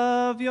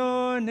 Love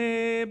your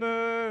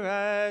neighbor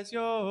as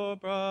your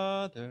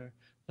brother.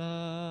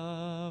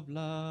 Love,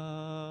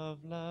 love,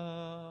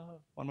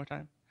 love. One more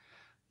time.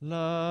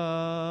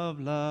 Love,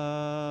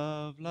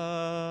 love,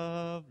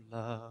 love,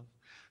 love.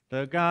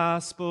 The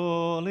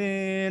gospel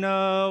in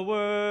a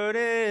word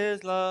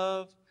is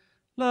love.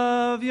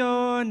 Love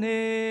your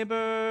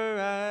neighbor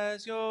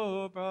as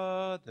your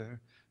brother.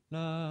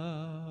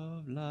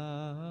 Love,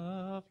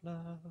 love,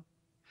 love.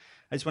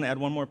 I just want to add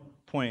one more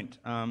point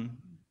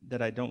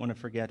that I don't want to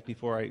forget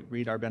before I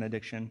read our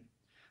benediction.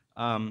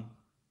 I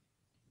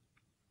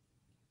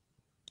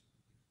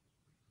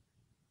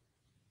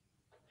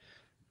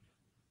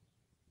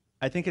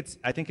think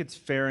it's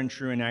fair and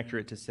true and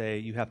accurate to say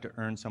you have to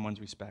earn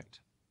someone's respect.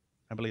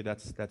 I believe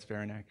that's fair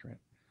and accurate.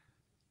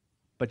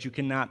 But you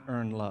cannot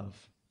earn love.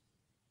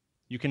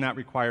 You cannot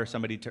require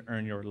somebody to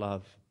earn your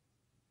love.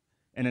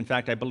 And in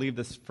fact, I believe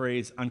this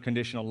phrase,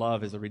 unconditional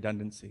love, is a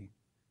redundancy.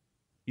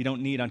 You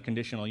don't need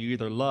unconditional. You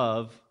either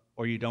love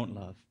or you don't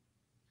love.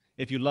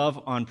 If you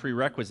love on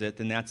prerequisite,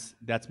 then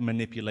that's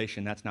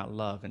manipulation. That's not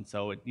love. And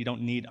so you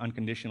don't need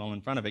unconditional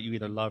in front of it. You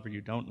either love or you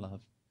don't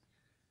love.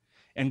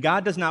 And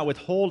God does not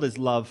withhold his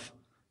love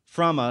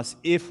from us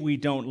if we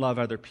don't love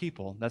other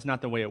people. That's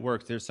not the way it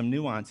works. There's some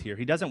nuance here.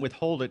 He doesn't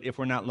withhold it if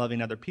we're not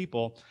loving other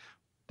people.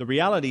 The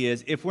reality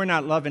is, if we're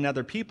not loving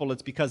other people,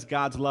 it's because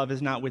God's love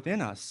is not within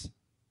us.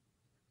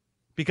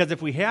 Because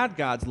if we had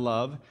God's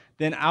love,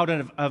 then out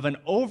of an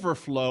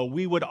overflow,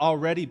 we would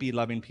already be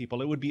loving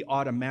people. It would be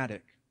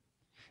automatic.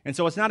 And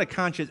so it's not a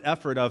conscious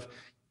effort of,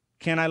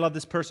 can I love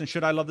this person?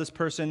 Should I love this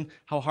person?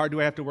 How hard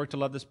do I have to work to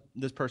love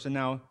this person?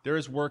 Now, there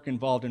is work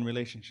involved in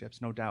relationships,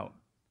 no doubt.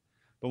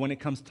 But when it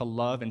comes to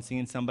love and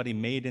seeing somebody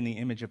made in the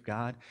image of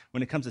God,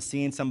 when it comes to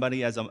seeing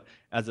somebody as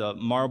a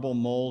marble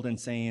mold and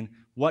saying,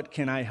 what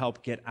can I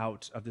help get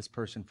out of this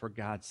person for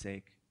God's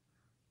sake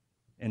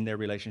in their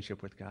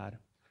relationship with God?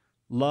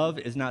 Love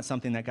is not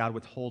something that God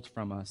withholds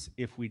from us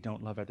if we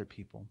don't love other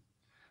people.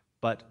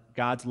 But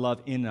God's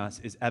love in us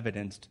is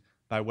evidenced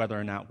by whether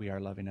or not we are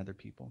loving other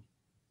people,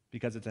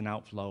 because it's an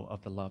outflow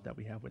of the love that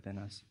we have within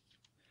us.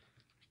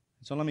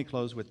 So let me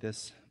close with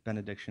this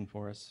benediction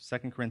for us.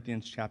 2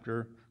 Corinthians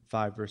chapter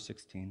 5, verse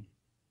 16.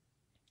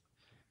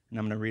 And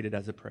I'm going to read it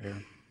as a prayer.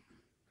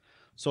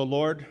 So,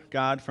 Lord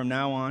God, from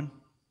now on,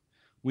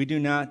 we do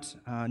not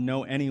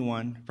know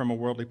anyone from a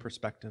worldly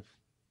perspective.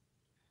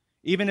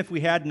 Even if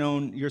we had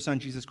known your Son,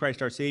 Jesus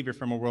Christ, our Savior,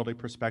 from a worldly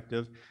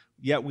perspective,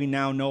 yet we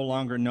now no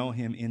longer know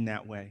him in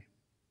that way.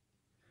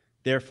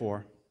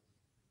 Therefore,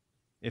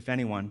 if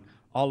anyone,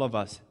 all of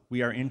us,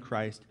 we are in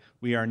Christ,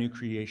 we are new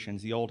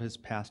creations. The old has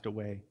passed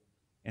away,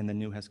 and the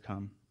new has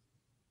come.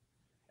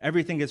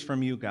 Everything is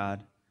from you,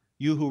 God,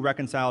 you who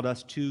reconciled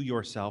us to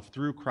yourself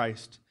through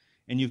Christ,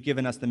 and you've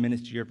given us the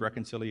ministry of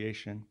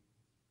reconciliation,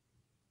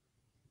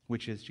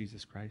 which is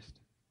Jesus Christ.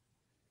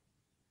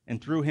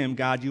 And through him,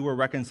 God, you were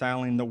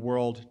reconciling the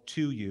world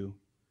to you.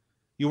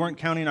 You weren't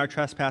counting our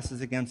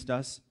trespasses against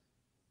us,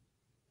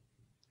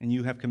 and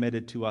you have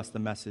committed to us the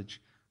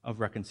message of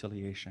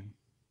reconciliation.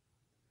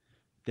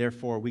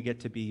 Therefore, we get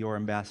to be your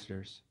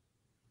ambassadors,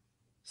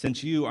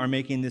 since you are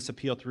making this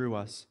appeal through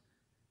us.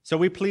 So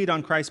we plead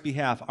on Christ's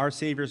behalf, our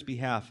Savior's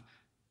behalf,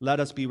 let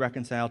us be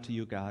reconciled to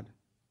you, God.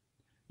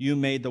 You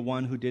made the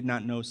one who did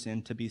not know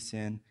sin to be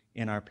sin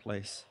in our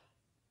place,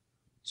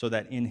 so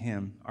that in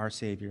him, our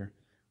Savior,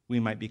 we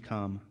might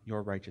become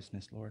your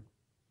righteousness, Lord.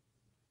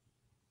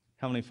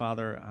 Heavenly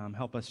Father,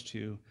 help us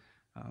to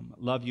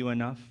love you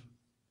enough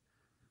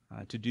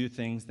to do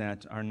things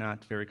that are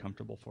not very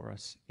comfortable for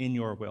us in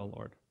your will,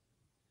 Lord.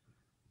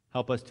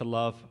 Help us to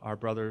love our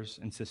brothers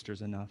and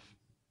sisters enough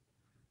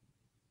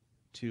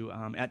to,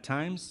 at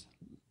times,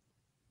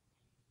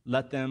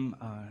 let them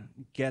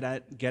get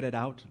it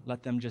out.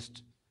 Let them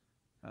just,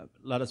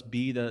 let us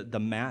be the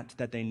mat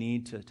that they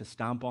need to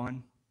stomp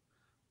on.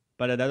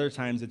 But at other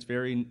times, it's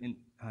very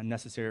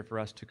necessary for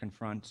us to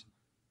confront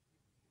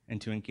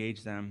and to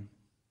engage them,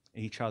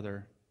 each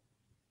other,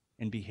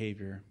 in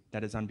behavior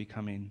that is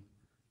unbecoming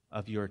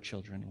of your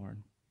children,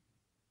 Lord.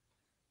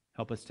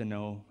 Help us to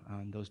know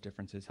those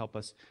differences. Help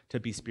us to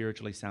be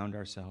spiritually sound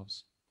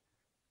ourselves,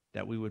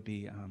 that we would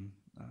be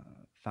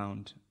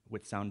found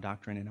with sound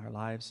doctrine in our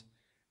lives,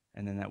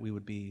 and then that we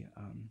would be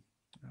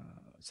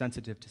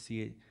sensitive to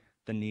see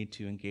the need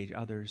to engage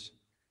others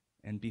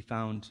and be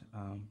found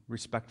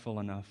respectful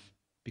enough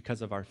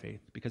because of our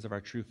faith, because of our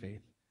true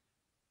faith,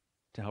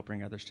 to help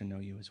bring others to know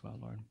you as well,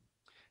 Lord.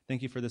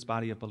 Thank you for this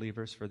body of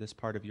believers, for this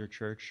part of your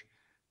church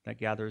that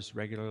gathers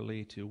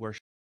regularly to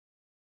worship.